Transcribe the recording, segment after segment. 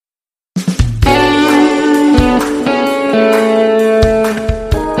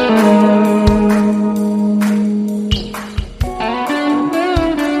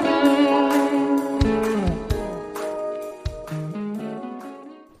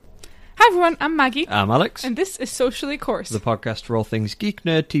everyone, I'm Maggie. I'm Alex. And this is Socially Course. The podcast for all things geek,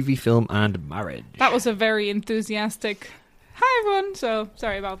 nerd, TV, film, and marriage. That was a very enthusiastic hi everyone, so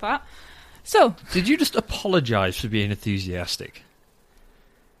sorry about that. So, did you just apologise for being enthusiastic?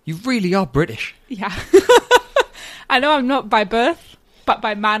 You really are British. Yeah. I know I'm not by birth, but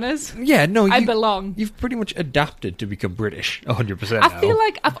by manners. Yeah, no, I belong. You've pretty much adapted to become British 100% now. I feel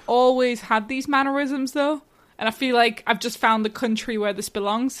like I've always had these mannerisms though, and I feel like I've just found the country where this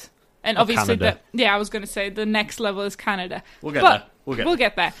belongs. And obviously, I was going to say the next level is Canada. We'll get there. We'll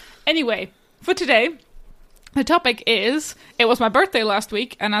get there. Anyway, for today, the topic is, it was my birthday last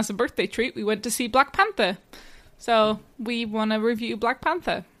week, and as a birthday treat, we went to see Black Panther. So, we want to review Black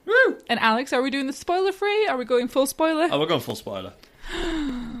Panther. Woo! And Alex, are we doing the spoiler free? Are we going full spoiler? Oh, we're going full spoiler.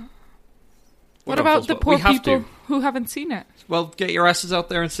 What about the poor people who haven't seen it? Well, get your asses out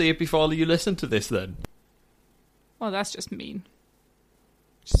there and see it before you listen to this then. Well, that's just mean.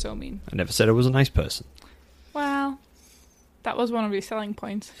 So mean. I never said I was a nice person. Well, that was one of your selling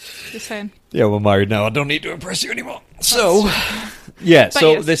points. Just saying. Yeah, we're married now. I don't need to impress you anymore. So, yeah,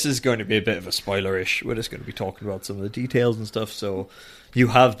 yes. This is going to be a bit of a spoiler-ish. We're just going to be talking about some of the details and stuff. So, you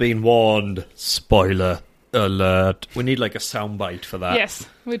have been warned. Spoiler alert. We need like a soundbite for that. Yes,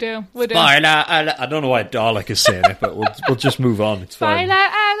 we do. Spoiler alert. I don't know why Dalek is saying it, but we'll just move on. It's fine. Spoiler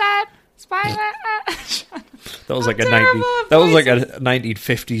alert. Spoiler alert. That was like a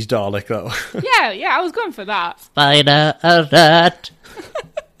 1950s Dalek, though. Yeah, I was going for that. Spider alert.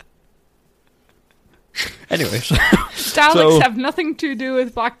 Anyway, Daleks have nothing to do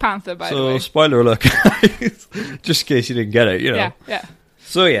with Black Panther, by the way. So, spoiler alert, guys. Just in case you didn't get it, you know. Yeah.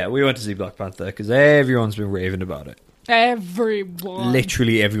 So, yeah, we went to see Black Panther because everyone's been raving about it. Everyone.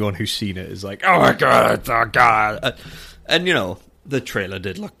 Literally everyone who's seen it is like, oh my god. And, you know, the trailer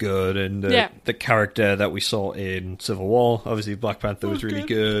did look good, and the character that we saw in Civil War, obviously Black Panther was really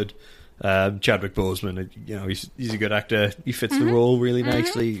good. Chadwick Boseman, you know, he's a good actor. He fits the role really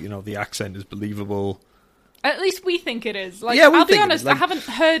nicely. You know, the accent is believable. At least we think it is. Like, yeah, I'll be honest, I haven't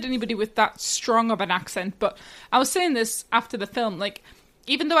heard anybody with that strong of an accent, but I was saying this after the film, like,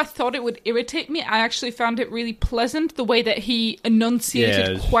 even though I thought it would irritate me, I actually found it really pleasant, the way that he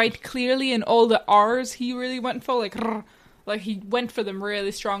enunciated quite clearly, and all the R's he really went for, like he went for them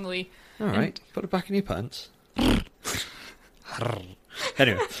really strongly. All right, put it back in your pants.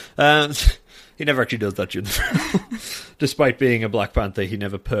 Anyway, he never actually does that during the film. Despite being a Black Panther, he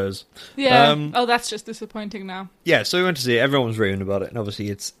never purrs. Yeah. That's just disappointing now. Yeah, so we went to see it. Everyone's raving about it, and obviously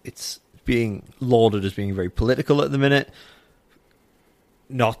it's being lauded as being very political at the minute.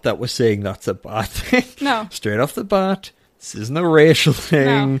 Not that we're saying that's a bad thing. No. Straight off the bat, this isn't a racial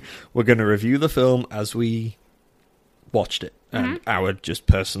thing. No. We're going to review the film as we watched it, and our just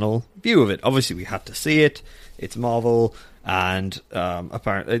personal view of it. Obviously, we had to see it. It's Marvel, and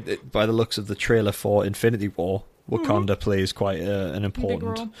apparently, by the looks of the trailer for Infinity War, Wakanda plays quite an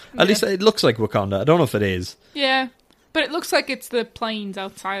important role. At least it looks like Wakanda. I don't know if it is. Yeah, but it looks like it's the plains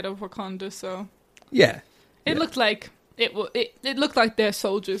outside of Wakanda. So yeah, it looked like it looked like they're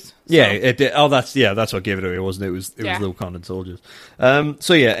soldiers. So. Yeah, it did. Oh, that's what gave it away, wasn't it? It was the Wakandan soldiers.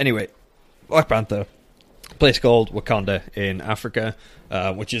 So yeah. Anyway, Black Panther. Place called Wakanda in Africa,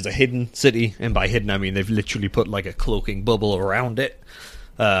 which is a hidden city, and by hidden I mean they've literally put like a cloaking bubble around it.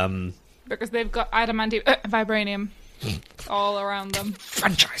 Because they've got adamantium, vibranium all around them.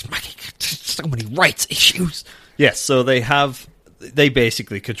 Franchise, Maggie, so many rights issues. Yes, so they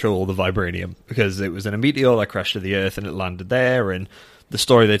basically control the vibranium because it was in a meteor that crashed to the Earth and it landed there. And the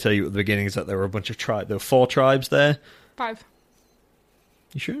story they tell you at the beginning is that there were a bunch of there were 4 tribes there. 5.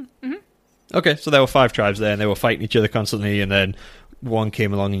 You sure? Mm-hmm. Okay, so there were 5 tribes there, and they were fighting each other constantly, and then one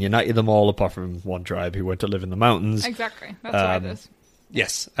came along and united them all, apart from one tribe who went to live in the mountains. Exactly, that's why it is.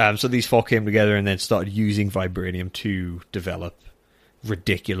 Yes, so these 4 came together and then started using vibranium to develop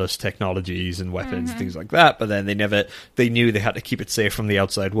ridiculous technologies and weapons and things like that, but then they knew they had to keep it safe from the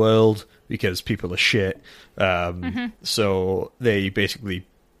outside world, because people are shit. So they basically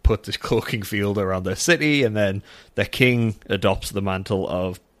put this cloaking field around their city, and then their king adopts the mantle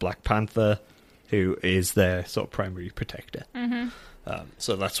of Black Panther, who is their sort of primary protector.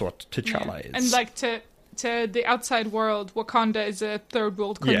 So that's what T'Challa is. And like to the outside world, Wakanda is a third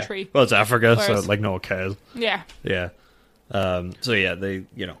world country. Yeah. Well, it's Africa, so like no one cares. Yeah. Yeah. So yeah, they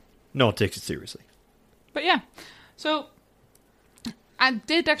no one takes it seriously. But yeah, so I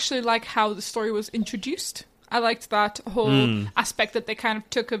did actually like how the story was introduced. I liked that whole aspect that they kind of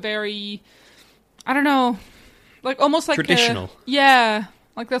took a very, I don't know, like almost like traditional. Yeah.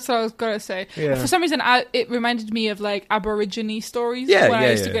 Like, that's what I was going to say. Yeah. For some reason, it reminded me of, like, Aborigine stories when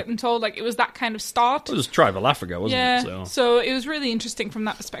I used to get them told. Like, it was that kind of start. It was tribal Africa, wasn't it? So it was really interesting from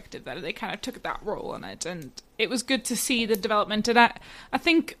that perspective that they kind of took that role on it. And it was good to see the development. And I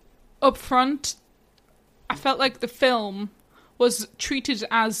think up front, I felt like the film was treated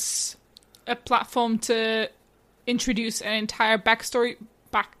as a platform to introduce an entire backstory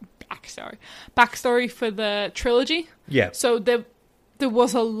for the trilogy. Yeah. So there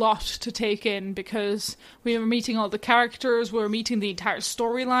was a lot to take in because we were meeting all the characters, we were meeting the entire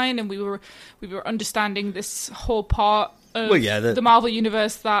storyline, and we were understanding this whole part of the Marvel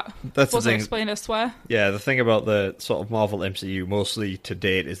universe that wasn't explained elsewhere. Yeah, the thing about the sort of Marvel MCU mostly to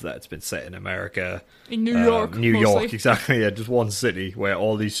date is that it's been set in America. In New York. New York, exactly. Yeah, just one city where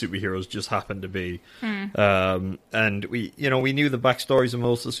all these superheroes just happen to be. And we knew the backstories of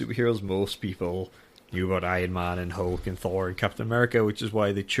most of the superheroes. Most people knew about Iron Man and Hulk and Thor and Captain America, which is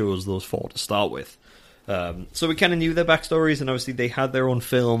why they chose those four to start with. So we kind of knew their backstories, and obviously they had their own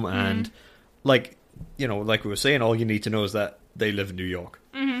film, and like we were saying, all you need to know is that they live in New York.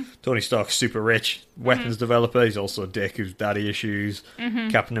 Tony Stark's super rich, weapons developer. He's also a dick who's daddy issues.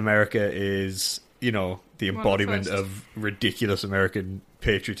 Captain America is, the embodiment of ridiculous American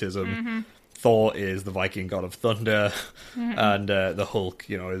patriotism. Thor is the Viking god of thunder, and the Hulk,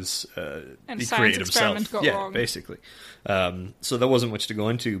 is he created himself. Wrong. Basically. So there wasn't much to go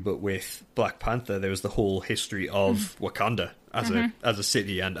into, but with Black Panther, there was the whole history of Wakanda as a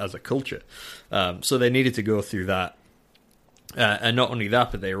city and as a culture. So they needed to go through that, and not only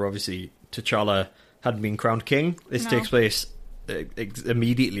that, but they were obviously T'Challa hadn't been crowned king. This takes place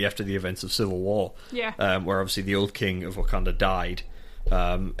immediately after the events of Civil War, where obviously the old king of Wakanda died.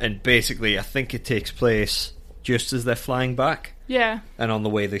 And basically, I think it takes place just as they're flying back. Yeah. And on the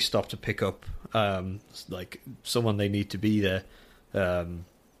way, they stop to pick up, someone they need to be there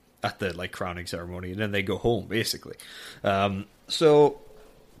at the crowning ceremony, and then they go home, basically. Like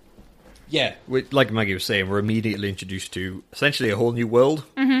Maggie was saying, we're immediately introduced to essentially a whole new world,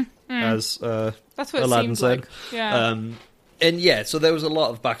 as that's what Aladdin it said. Like. Yeah. And so there was a lot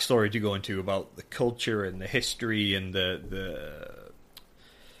of backstory to go into about the culture and the history and the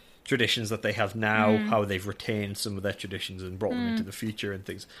traditions that they have now, how they've retained some of their traditions and brought them into the future and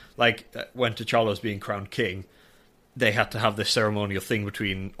things. Like when T'Challa was being crowned king, they had to have this ceremonial thing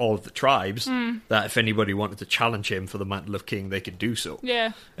between all of the tribes that if anybody wanted to challenge him for the mantle of king, they could do so.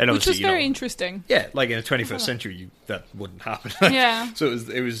 Yeah, and which was very interesting. Yeah, like in the 21st century, that wouldn't happen. Yeah. So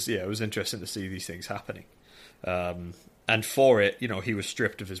it was interesting to see these things happening. And for it, he was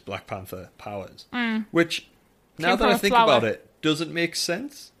stripped of his Black Panther powers, which, now that I think about it, doesn't make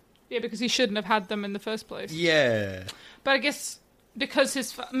sense. Yeah, because he shouldn't have had them in the first place. Yeah. But I guess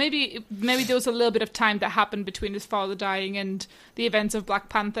because maybe there was a little bit of time that happened between his father dying and the events of Black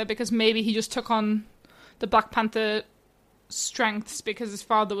Panther, because maybe he just took on the Black Panther strengths because his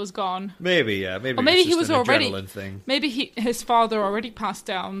father was gone. Maybe, yeah. Or maybe he was already. Adrenaline thing. Maybe his father already passed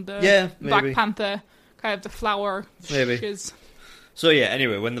down the Black Panther, kind of the flower. Maybe. So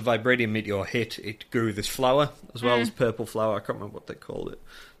anyway, when the vibranium meteor hit, it grew this flower, as well as purple flower. I can't remember what they called it.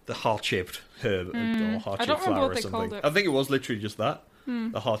 The heart-shaped herb, or heart-shaped flower or something. I think it was literally just that.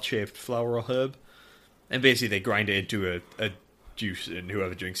 The heart-shaped flower or herb. And basically they grind it into a juice, and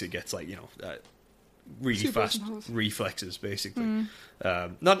whoever drinks it gets, really fast reflexes, basically.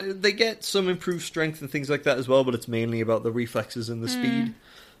 They get some improved strength and things like that as well, but it's mainly about the reflexes and the speed.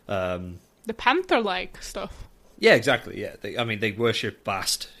 The panther-like stuff. Yeah, exactly, yeah. They worship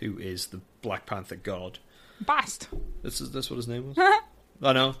Bast, who is the Black Panther god. Bast? That's what his name was?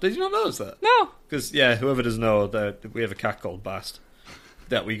 I know. Did you not notice that? No. Because, whoever doesn't know, we have a cat called Bast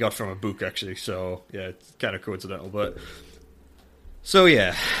that we got from a book, actually. So, it's kind of coincidental. But so,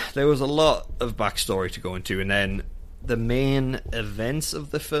 there was a lot of backstory to go into. And then the main events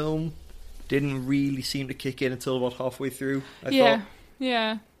of the film didn't really seem to kick in until about halfway through, I thought.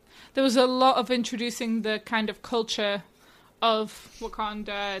 Yeah. There was a lot of introducing the kind of culture of Wakanda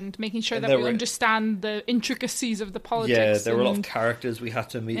and making sure that we understand the intricacies of the politics. Yeah, there were a lot of characters we had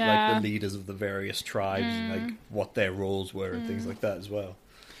to meet, like the leaders of the various tribes, and what their roles were and things like that as well.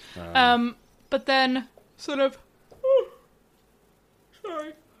 But then, sort of,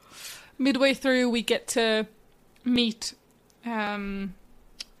 midway through, we get to meet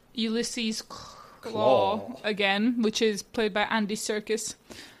Ulysses Claw again, which is played by Andy Serkis.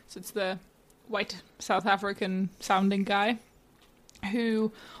 So it's the white South African sounding guy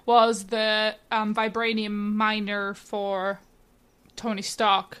who was the vibranium miner for Tony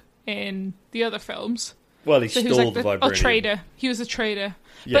Stark in the other films. Well, he stole the vibranium. Trader. He was a trader.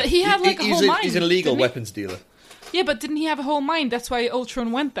 Yeah. But he had a whole mine. He's an illegal weapons dealer. Yeah, but didn't he have a whole mind? That's why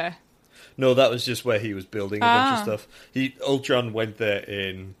Ultron went there. No, that was just where he was building a bunch of stuff. Ultron went there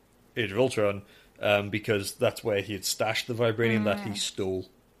in Age of Ultron because that's where he had stashed the vibranium that he stole.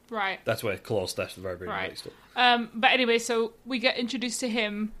 Right. That's where Klaue stashed the vibranium that he stole. But anyway, so we get introduced to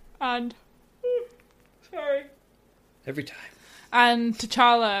him, and... sorry. Every time. And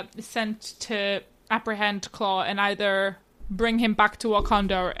T'Challa is sent to apprehend Klaue and either bring him back to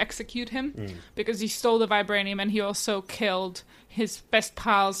Wakanda or execute him because he stole the vibranium, and he also killed his best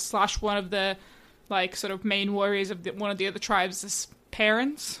pals / one of the sort of main warriors of one of the other tribes'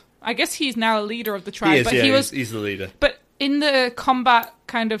 parents. I guess he's now a leader of the tribe. He's the leader. But in the combat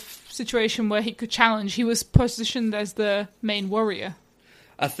kind of situation where he could challenge, he was positioned as the main warrior.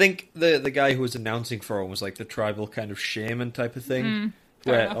 I think the guy who was announcing for him was like the tribal kind of shaman type of thing. He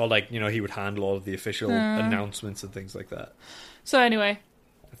would handle all of the official announcements and things like that. So anyway,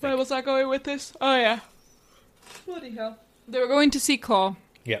 where was I going with this? Oh yeah. Bloody hell. They were going to see Klaue.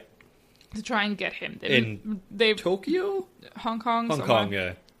 Yeah. To try and get him. In Tokyo? Hong Kong,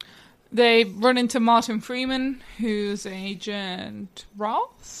 yeah. They run into Martin Freeman, who's Agent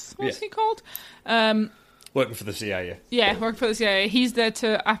Ross? What's he called? Working for the CIA. Yeah, working for the CIA. He's there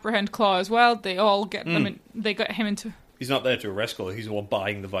to apprehend Klaue as well. They all get them in, they got him into... He's not there to arrest Klaue, he's the one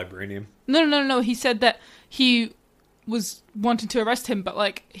buying the vibranium. No. He said that he was wanting to arrest him,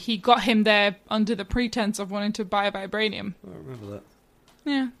 but he got him there under the pretense of wanting to buy vibranium. I remember that.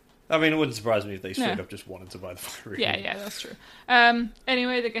 Yeah. I mean, it wouldn't surprise me if they straight up just wanted to buy the vibranium. Yeah, that's true.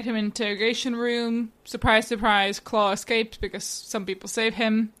 Anyway, they get him in interrogation room. Surprise, surprise, Klaue escapes because some people save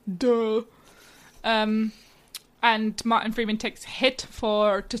him. Duh. And Martin Freeman takes a hit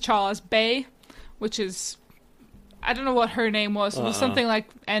for T'Challa's bae, which is... I don't know what her name was. It was something like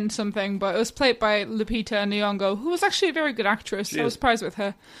N something, but it was played by Lupita Nyong'o, who was actually a very good actress. I was surprised with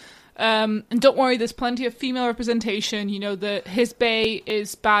her. And don't worry, there's plenty of female representation. You know, his bae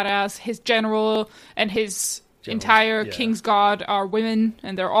is badass. His general and his entire King's Guard are women,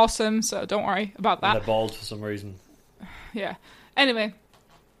 and they're awesome, so don't worry about that. And they're bald for some reason. Yeah. Anyway.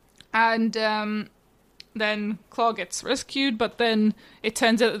 And then Klaue gets rescued, but then it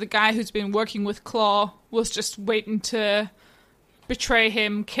turns out that the guy who's been working with Klaue was just waiting to betray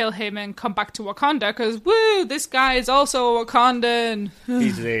him, kill him, and come back to Wakanda, because, woo, this guy is also a Wakandan.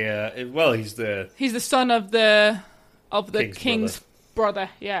 He's the son of the king's brother,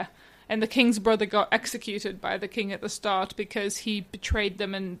 yeah. And the king's brother got executed by the king at the start because he betrayed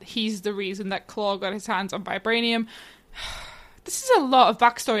them, and he's the reason that Klaue got his hands on vibranium. This is a lot of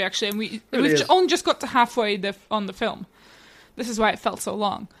backstory, actually, and we've only just got to halfway on the film. This is why it felt so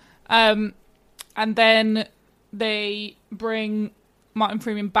long. And then they bring Martin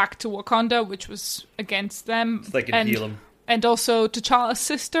Freeman back to Wakanda, which was against them. So they can heal him. And also, T'Challa's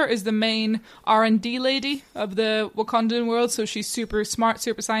sister is the main R&D lady of the Wakandan world, so she's super smart,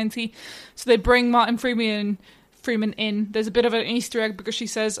 super sciencey. So they bring Martin Freeman in. There's a bit of an Easter egg because she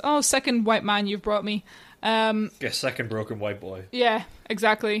says, "Oh, second white man you've brought me." Second broken white boy. Yeah,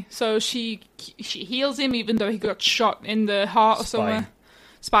 exactly. So she heals him even though he got shot in the heart or somewhere.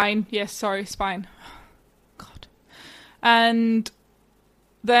 Spine. Yes, sorry, spine. God. And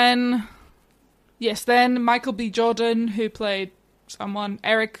then Michael B. Jordan, who played someone,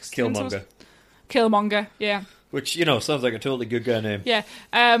 Eric Killmonger, yeah. Which, sounds like a totally good guy name. Yeah.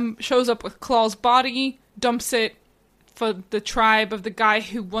 Shows up with Klaue's body, dumps it for the tribe of the guy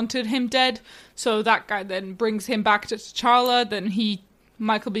who wanted him dead. So that guy then brings him back to T'Challa. Then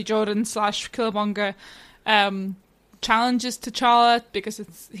Michael B. Jordan / Killmonger, challenges T'Challa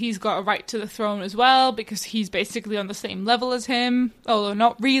because he's got a right to the throne as well, because he's basically on the same level as him. Although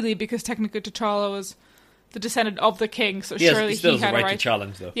not really, because technically T'Challa was the descendant of the king, so surely he had a right to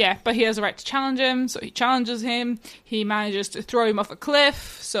challenge, though. Yeah, but he has a right to challenge him, so he challenges him. He manages to throw him off a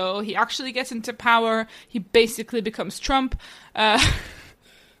cliff, so he actually gets into power. He basically becomes Trump. No,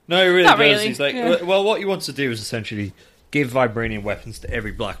 he really does. Really. He's like, well, what he wants to do is essentially give vibranium weapons to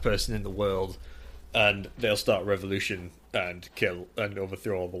every black person in the world, and they'll start a revolution and kill and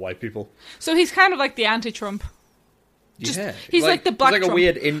overthrow all the white people. So he's kind of like the anti-Trump. Yeah, he's like the black Trump.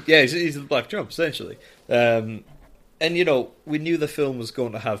 He's the black Trump, essentially. And, we knew the film was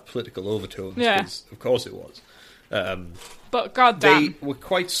going to have political overtones, because of course it was. But goddamn, they were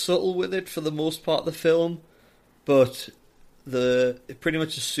quite subtle with it for the most part of the film, but pretty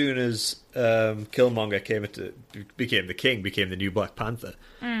much as soon as Killmonger became the king, became the new Black Panther,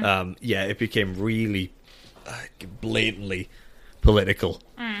 it became really blatantly political,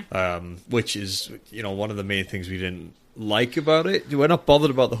 which is one of the main things we didn't like about it. We're not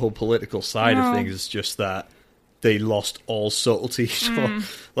bothered about the whole political side of things. It's just that they lost all subtlety.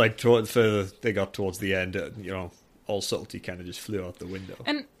 Further they got towards the end, all subtlety kind of just flew out the window.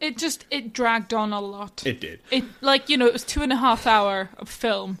 And it dragged on a lot. It did. It it was 2.5 hours of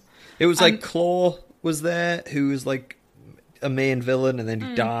film. It was like Claw was there, who was like a main villain, and then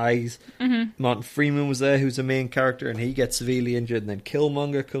he dies. Mm-hmm. Martin Freeman was there, who's a main character, and he gets severely injured, and then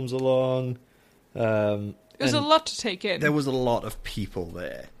Killmonger comes along. It was a lot to take in. There was a lot of people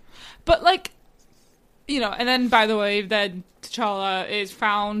there. But, and then, by the way, then T'Challa is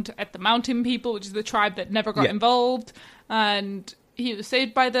found at the Mountain People, which is the tribe that never got involved, and he was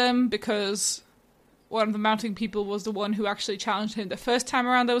saved by them because one of the Mountain People was the one who actually challenged him the first time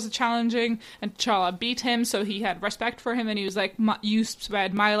around that was challenging, and T'Challa beat him, so he had respect for him, and he was like, you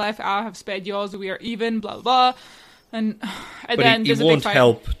spared my life, I have spared yours, we are even, blah, blah, blah. And then he won't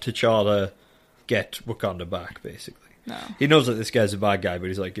help T'Challa get Wakanda back, basically. No. He knows that this guy's a bad guy, but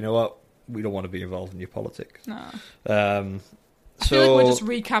he's like, you know what? We don't want to be involved in your politics. No. I feel like we're just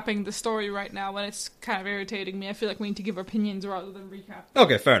recapping the story right now, and it's kind of irritating me. I feel like we need to give opinions rather than recap.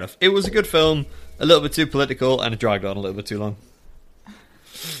 Okay, fair enough. It was a good film, a little bit too political, and it dragged on a little bit too long.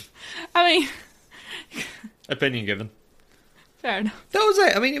 I mean... Opinion given. Fair enough. That was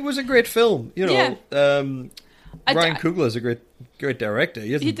it. I mean, it was a great film. Ryan Coogler's a great director.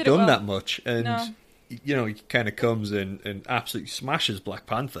 He hasn't done that much, and... he kind of comes in and absolutely smashes Black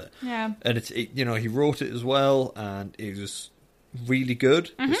Panther. Yeah. And he wrote it as well, and it was really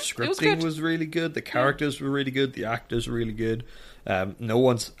good. Mm-hmm. The scripting was really good. The characters were really good. The actors were really good. No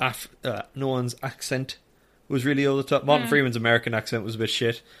one's accent was really over the top. Martin Freeman's American accent was a bit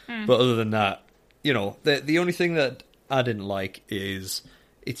shit. But other than that, the only thing that I didn't like is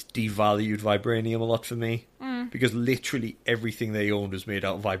it's devalued vibranium a lot for me. Because literally everything they owned was made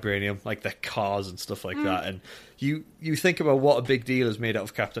out of vibranium, like their cars and stuff like that. And you think about what a big deal is made out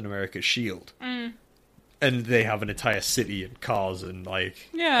of Captain America's shield. And they have an entire city and cars and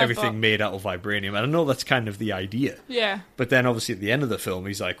everything made out of vibranium. And I know that's kind of the idea. Yeah. But then obviously at the end of the film,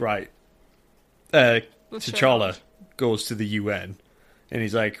 he's like, right, T'Challa goes to the UN. And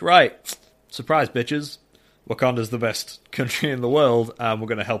he's like, right, surprise bitches, Wakanda's the best country in the world, and we're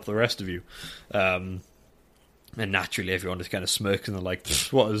going to help the rest of you. And naturally, everyone just kind of smirks and they're like,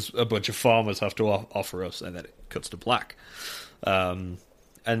 what does a bunch of farmers have to offer us? And then it cuts to black. And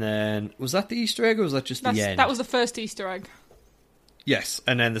then, was that the Easter egg or was that just the end? That was the first Easter egg. Yes,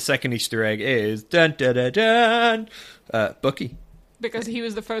 and then the second Easter egg is, dun, dun, dun, dun, Bucky. Because he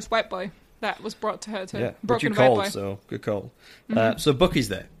was the first white boy that was brought to her to yeah, broken which you white called, boy. so good call. So Bucky's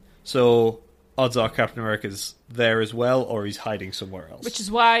there. So odds are Captain America's there as well, or he's hiding somewhere else. Which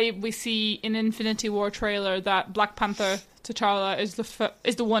is why we see in Infinity War trailer that Black Panther T'Challa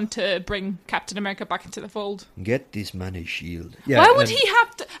is the one to bring Captain America back into the fold. Get this man a shield. Yeah, why would he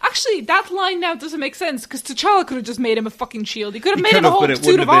have to... Actually, that line now doesn't make sense, because T'Challa could have just made him a fucking shield. He could have made him a whole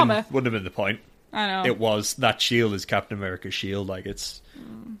suit of armor. Wouldn't have been the point. I know. It was, that shield is Captain America's shield. Like, it's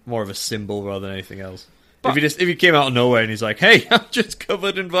more of a symbol rather than anything else. But if he came out of nowhere and he's like, hey, I'm just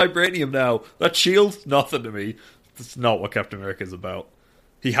covered in vibranium now. That shield's nothing to me. That's not what Captain America's about.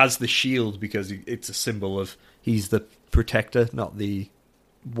 He has the shield because it's a symbol of he's the protector, not the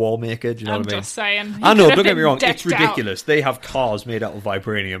war maker. Do you know what I mean? I'm just saying. I know, don't get me wrong. It's ridiculous. They have cars made out of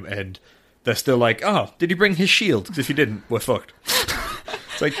vibranium and they're still like, oh, did he bring his shield? Because if he didn't, we're fucked.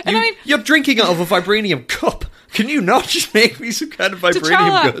 It's like, you're drinking out of a vibranium cup. Can you not just make me some kind of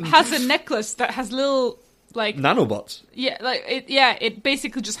vibranium gun? T'Challa has a necklace that has little... like nanobots. Yeah, it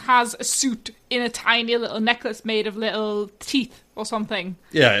basically just has a suit in a tiny little necklace made of little teeth or something.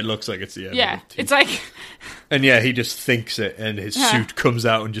 Yeah, it looks like it's it's like and yeah, he just thinks it and his suit comes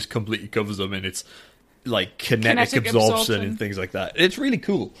out and just completely covers him and it's like kinetic absorption and things like that. It's really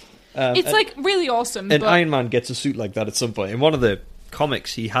cool. It's like really awesome. And Iron Man gets a suit like that at some point. In one of the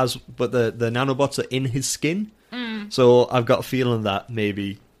comics he has, but the nanobots are in his skin. So I've got a feeling that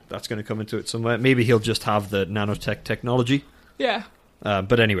maybe that's going to come into it somewhere. Maybe he'll just have the nanotech technology. Yeah.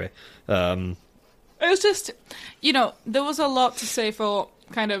 But anyway. It was just, there was a lot to say for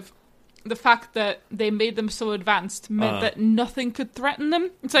kind of the fact that they made them so advanced meant that nothing could threaten them.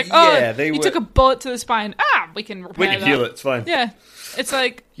 It's like, took a bullet to the spine. We can repair that. We can heal it, it's fine. Yeah. It's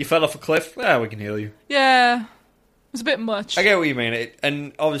like... You fell off a cliff? We can heal you. Yeah. It's a bit much. I get what you mean.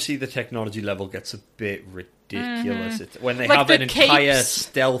 And obviously the technology level gets a bit ridiculous. When they have an entire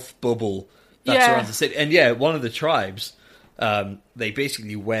stealth bubble that surrounds the city. And one of the tribes, they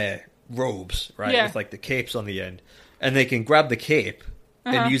basically wear robes, right? Yeah. With like the capes on the end. And they can grab the cape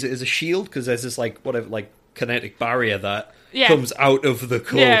and use it as a shield because there's this kinetic barrier that comes out of the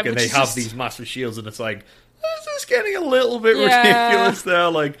cloak and they have these massive shields and it's like, this is getting a little bit ridiculous there.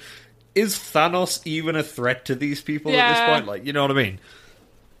 Like, is Thanos even a threat to these people at this point? Like, you know what I mean?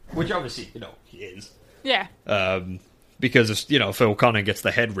 Which obviously, he is. Yeah. Because if O'Connor gets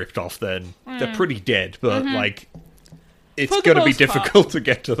the head ripped off, then they're pretty dead. But like, it's going to be difficult to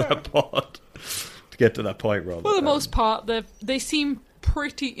get to that part. To get to that point, rather. For the most part, they seem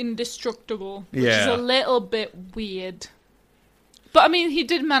pretty indestructible, which is a little bit weird. But I mean,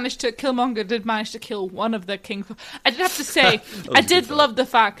 Killmonger did manage to kill one of the kings. I did have to say, I did love the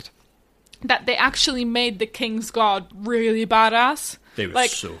fact that they actually made the King's Guard really badass. They were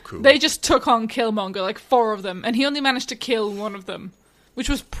so cool. They just took on Killmonger, like 4 of them, and he only managed to kill one of them, which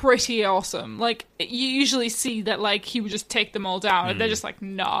was pretty awesome. Like, you usually see that, like, he would just take them all down, and they're just like,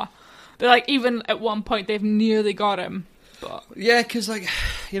 nah. They're like, even at one point, they've nearly got him. But yeah, because, like,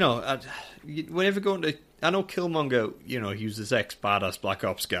 whenever going to... I know Killmonger, he was this ex-badass Black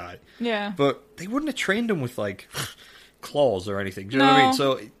Ops guy. Yeah. But they wouldn't have trained him with, like, claws or anything. Do you know what I mean?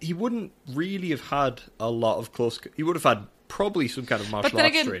 So he wouldn't really have had a lot of close... He would have had probably some kind of martial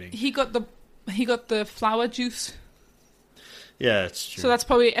arts training. He got the flower juice. Yeah, it's true. So that's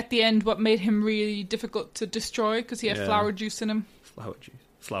probably, at the end, what made him really difficult to destroy, because he had flower juice in him. Flower juice.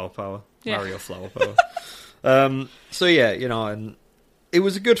 Flower power. Yeah. Mario flower power. So yeah, and it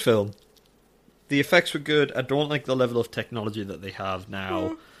was a good film. The effects were good. I don't like the level of technology that they have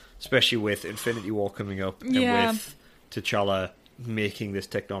now, especially with Infinity War coming up and with T'Challa making this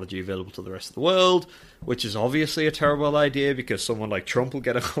technology available to the rest of the world, which is obviously a terrible idea because someone like Trump will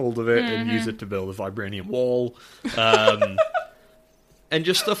get a hold of it and use it to build a vibranium wall. And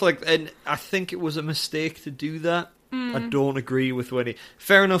just stuff like... And I think it was a mistake to do that. I don't agree with when he...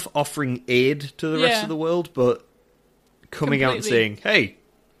 Fair enough offering aid to the rest of the world, but coming out and saying, hey...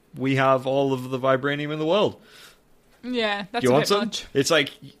 We have all of the vibranium in the world. Yeah, that's you a want bit some? much. It's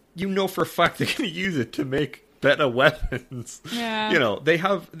like, for a fact they're going to use it to make better weapons. Yeah.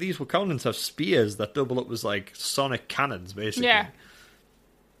 These Wakandans have spears that double up as, like, sonic cannons, basically. Yeah.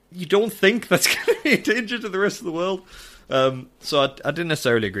 You don't think that's going to be a danger to the rest of the world? So I didn't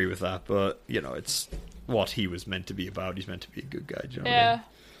necessarily agree with that, but, it's what he was meant to be about. He's meant to be a good guy, do you know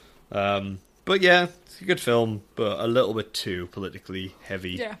what I mean? But yeah, it's a good film, but a little bit too politically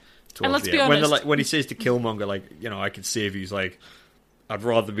heavy. Yeah. And let's be honest. When he says to Killmonger, like, I could save you, he's like, I'd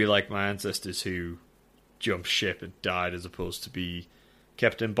rather be like my ancestors who jumped ship and died as opposed to be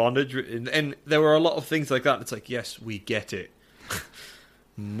kept in bondage. And there were a lot of things like that. It's like, yes, we get it.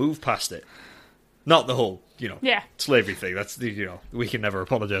 Move past it. Not the whole, slavery thing. That's, we can never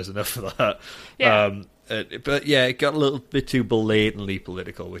apologize enough for that. Yeah. But yeah, it got a little bit too blatantly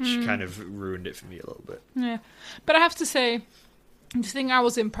political, which kind of ruined it for me a little bit. Yeah. But I have to say, the thing I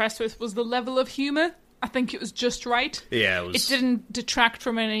was impressed with was the level of humour. I think it was just right. Yeah, it didn't detract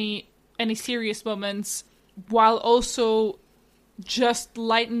from any serious moments, while also just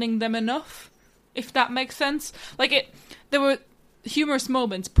lightening them enough, if that makes sense. Like, there were humorous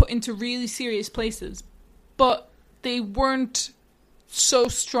moments put into really serious places, but they weren't so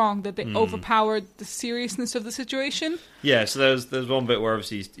strong that they overpowered the seriousness of the situation. Yeah, so there's one bit where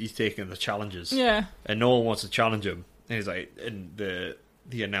obviously he's taking the challenges. Yeah. And no one wants to challenge him. And he's like, and the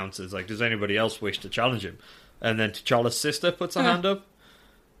announcer's like, does anybody else wish to challenge him? And then T'Challa's sister puts her hand up.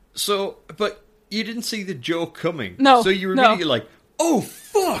 So, but you didn't see the joke coming. No. So you were immediately like, oh,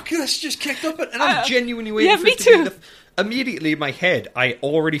 fuck, that's just kicked up. And I'm genuinely waiting for me it to too. be immediately in my head, I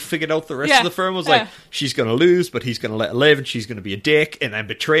already figured out the rest of the film. I was like, she's going to lose, but he's going to let her live, and she's going to be a dick, and then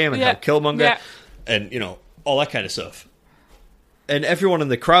betray him, and help Killmonger, and, all that kind of stuff. And everyone in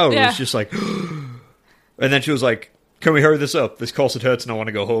the crowd was just like... and then she was like, can we hurry this up? This corset hurts and I want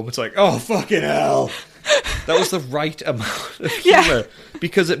to go home. It's like, oh, fucking hell. That was the right amount of humor,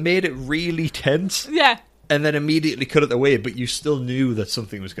 because it made it really tense. Yeah. And then immediately cut it away, but you still knew that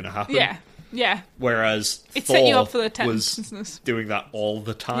something was going to happen. Yeah. Yeah. Whereas it Thor set you up for the was tenseness. Doing that all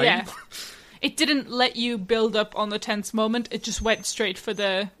the time. Yeah. It didn't let you build up on the tense moment. It just went straight for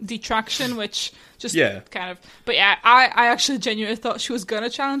the detraction, which just kind of... But yeah, I actually genuinely thought she was going to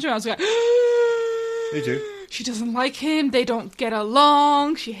challenge him. I was like... Me too. She doesn't like him. They don't get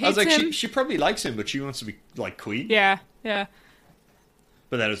along. She hates him. She probably likes him, but she wants to be, like, queen. Yeah, yeah.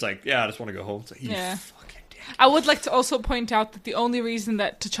 But then it's like, I just want to go home. It's like, you fucking dick. I would like to also point out that the only reason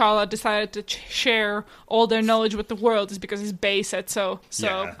that T'Challa decided to share all their knowledge with the world is because his Bay said so.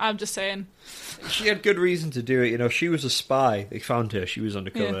 So, I'm just saying. She had good reason to do it. She was a spy. They found her. She was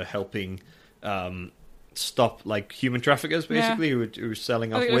undercover helping stop, like, human traffickers, basically, who were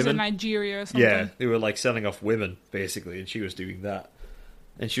selling off women. It was in Nigeria or something. Yeah, they were, like, selling off women, basically, and she was doing that.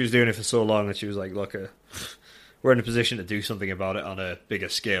 And she was doing it for so long that she was like, look, we're in a position to do something about it on a bigger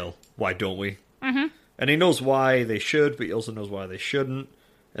scale. Why don't we? Mm-hmm. And he knows why they should, but he also knows why they shouldn't.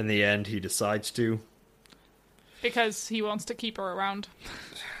 In the end, he decides to. Because he wants to keep her around.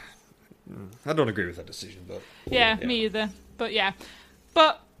 I don't agree with that decision, but Yeah, me either. But yeah.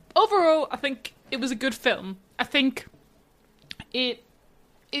 But overall, I think it was a good film. I think it's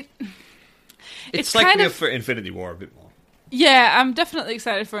like kind me of up for Infinity War a bit more. Yeah, I'm definitely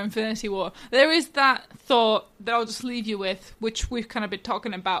excited for Infinity War. There is that thought that I'll just leave you with, which we've kind of been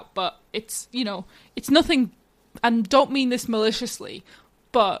talking about, but it's, it's nothing, and don't mean this maliciously,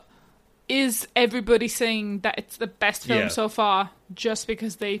 but is everybody saying that it's the best film so far just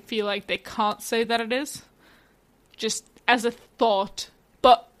because they feel like they can't say that it is? Just as a thought.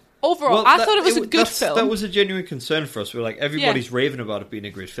 But overall, I thought it was a good film. That was a genuine concern for us. We're like, everybody's raving about it being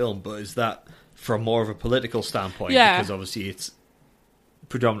a great film, but is that from more of a political standpoint? Yeah. Because obviously it's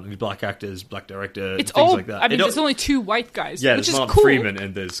predominantly black actors, black director, it's things all, like that. I mean, there's only 2 white guys, yeah, which there's is Martin cool. Freeman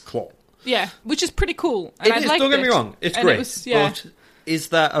and there's Claw. Yeah, which is pretty cool. And It is, don't get me wrong, it's and great. It was, But is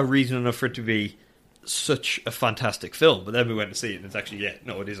that a reason enough for it to be such a fantastic film? But then we went to see it and it's actually,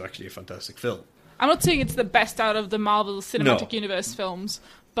 it is actually a fantastic film. I'm not saying it's the best out of the Marvel Cinematic Universe films,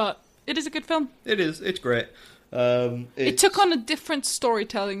 but it is a good film. It is. It's great. It took on a different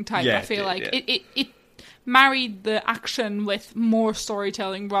storytelling type, I feel like. Yeah. It married the action with more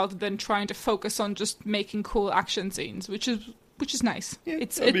storytelling rather than trying to focus on just making cool action scenes, which is nice. Yeah,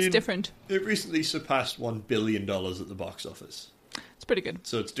 it's different. It recently surpassed $1 billion at the box office. It's pretty good.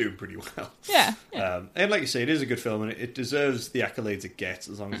 So it's doing pretty well. Yeah. And like you say, it is a good film, and it deserves the accolades it gets,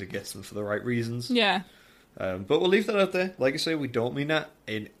 as long as it gets them for the right reasons. Yeah. But we'll leave that out there. Like I say, we don't mean that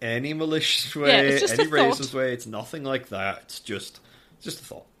in any malicious way, it's just any a thought. racist way. It's nothing like that. It's just a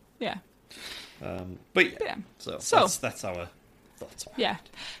thought. Yeah. But yeah. So that's our thoughts. Yeah.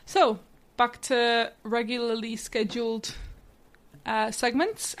 So back to regularly scheduled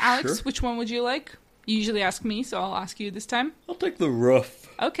segments. Alex, Sure. which one would you like? You usually ask me, so I'll ask you this time. I'll take the rough.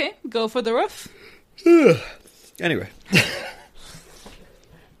 Okay, go for the rough. Anyway.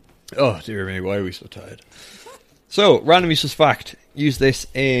 Oh, dear me, why are we so tired? So, random useless fact. Use this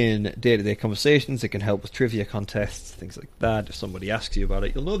in day-to-day conversations. It can help with trivia contests, things like that. If somebody asks you about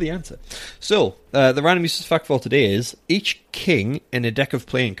it, you'll know the answer. So, the random useless fact for today is, each king in a deck of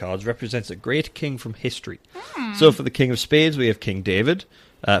playing cards represents a great king from history. So, for the King of Spades, we have King David.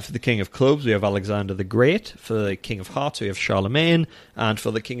 For the King of Clubs, we have Alexander the Great. For the King of Hearts, we have Charlemagne. And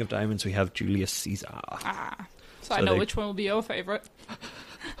for the King of Diamonds, we have Julius Caesar. So I know which one will be your favourite.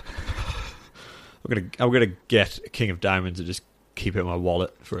 I'm gonna get a King of Diamonds and just keep it in my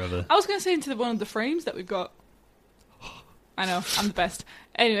wallet forever. I was going to say into one of the frames that we've got. I know, I'm the best.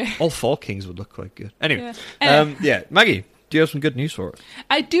 Anyway. All 4 kings would look quite good. Anyway, yeah. Maggie, do you have some good news for us?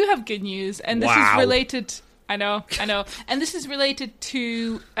 I do have good news, and this is related... I know. And this is related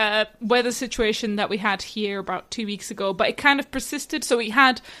to weather situation that we had here about 2 weeks ago, but it kind of persisted. So we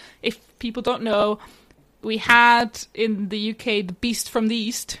had, if people don't know, we had in the UK the Beast from the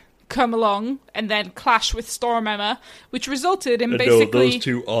East come along and then clash with Storm Emma, which resulted in basically... those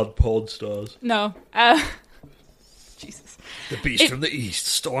 2 odd pod stars. No. Jesus. The Beast from the East,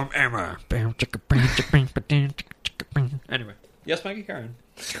 Storm Emma. Anyway. Yes, Maggie, Karen.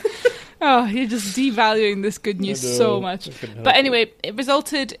 Oh, you're just devaluing this good news so much. But anyway, it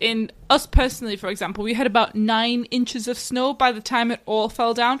resulted in us personally, for example, we had about 9 inches of snow by the time it all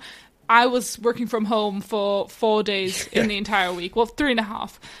fell down. I was working from home for 4 days in the entire week. Well,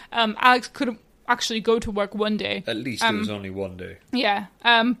 3.5. Alex couldn't actually go to work one day. At least it was only one day. Yeah,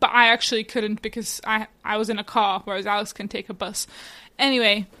 but I actually couldn't because I was in a car, whereas Alex can take a bus.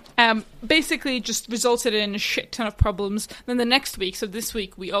 Anyway... basically just resulted in a shit ton of problems. Then the next week, so this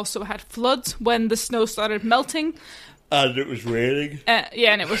week, we also had floods when the snow started melting. And it was raining.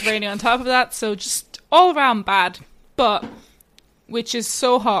 And it was raining on top of that, so just all around bad. But, which is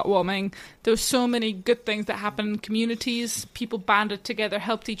so heartwarming. There were so many good things that happened in communities. People banded together,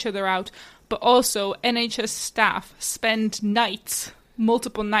 helped each other out. But also, NHS staff spend nights,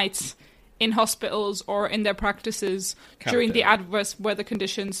 multiple nights, in hospitals or in their practices during the adverse weather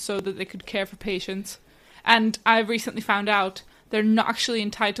conditions so that they could care for patients. And I recently found out they're not actually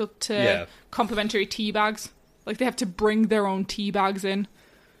entitled to complimentary tea bags. Like, they have to bring their own tea bags in.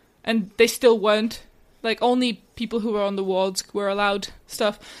 And they still weren't. Like, only people who were on the wards were allowed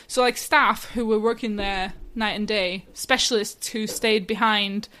stuff. So, like, staff who were working there night and day, specialists who stayed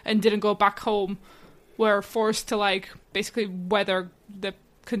behind and didn't go back home, were forced to, like, basically weather the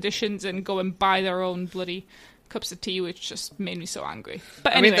conditions and go and buy their own bloody cups of tea, which just made me so angry.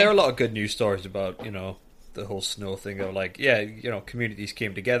 But anyway. I mean, there are a lot of good news stories about, the whole snow thing of, like, communities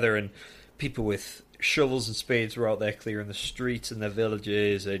came together and people with shovels and spades were out there clearing the streets in their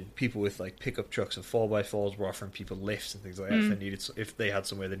villages, and people with like pickup trucks and 4x4s were offering people lifts and things like that if they had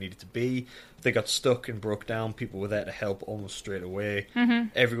somewhere they needed to be. If they got stuck and broke down, people were there to help almost straight away.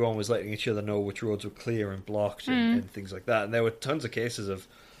 Everyone was letting each other know which roads were clear and blocked and things like that. And there were tons of cases of,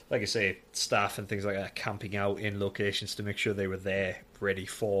 like I say, staff and things like that camping out in locations to make sure they were there ready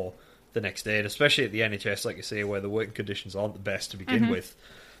for the next day. And especially at the NHS, like I say, where the working conditions aren't the best to begin with,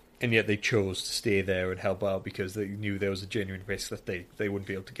 and yet they chose to stay there and help out because they knew there was a genuine risk that they wouldn't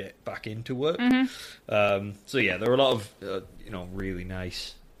be able to get back into work. So yeah, there were a lot of really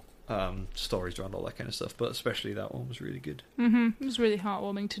nice stories around all that kind of stuff, but especially that one was really good. It was really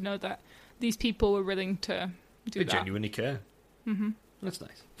heartwarming to know that these people were willing to do that. They genuinely care. That's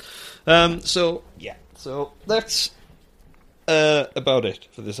nice. So that's about it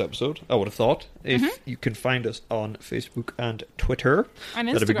for this episode, I would have thought. If you can find us on Facebook and Twitter, and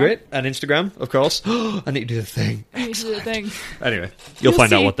that'd be great. And Instagram, of course. I need to do the thing. Anyway, you'll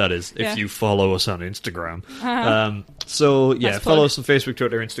find out what that is if you follow us on Instagram. So yeah, follow us on Facebook,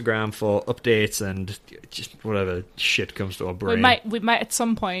 Twitter, Instagram for updates and just whatever shit comes to our brain. We might at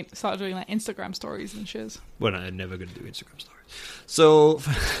some point start doing like Instagram stories and shiz. We're never going to do Instagram stories. So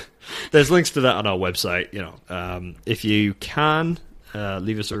there's links to that on our website. If you can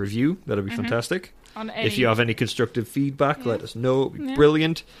leave us a review, that'd be fantastic. If you have any constructive feedback, let us know. It'd be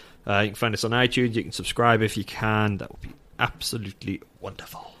brilliant. You can find us on iTunes. You can subscribe if you can. That would be absolutely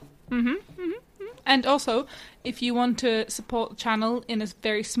wonderful. And also, if you want to support the channel in a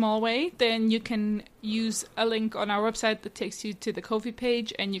very small way, then you can use a link on our website that takes you to the Ko-fi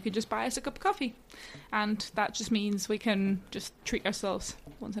page, and you can just buy us a cup of coffee. And that just means we can just treat ourselves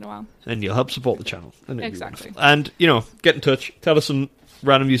once in a while. And you'll help support the channel. Exactly. And, get in touch. Tell us some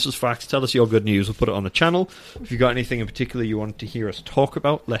random useless facts. Tell us your good news. We'll put it on the channel. If you've got anything in particular you want to hear us talk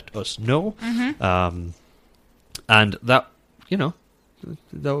about, let us know. And that,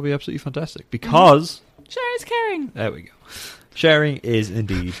 that would be absolutely fantastic. Because... sharing is caring. There we go. Sharing is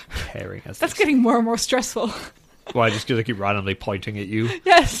indeed caring. That's getting more and more stressful. Why? Just because I keep randomly pointing at you?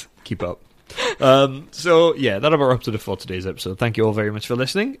 Yes. Keep up. So, yeah, that'll be up to it for today's episode. Thank you all very much for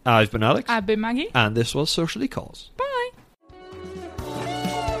listening. I've been Alex. I've been Maggie. And this was Socially Cause. Bye.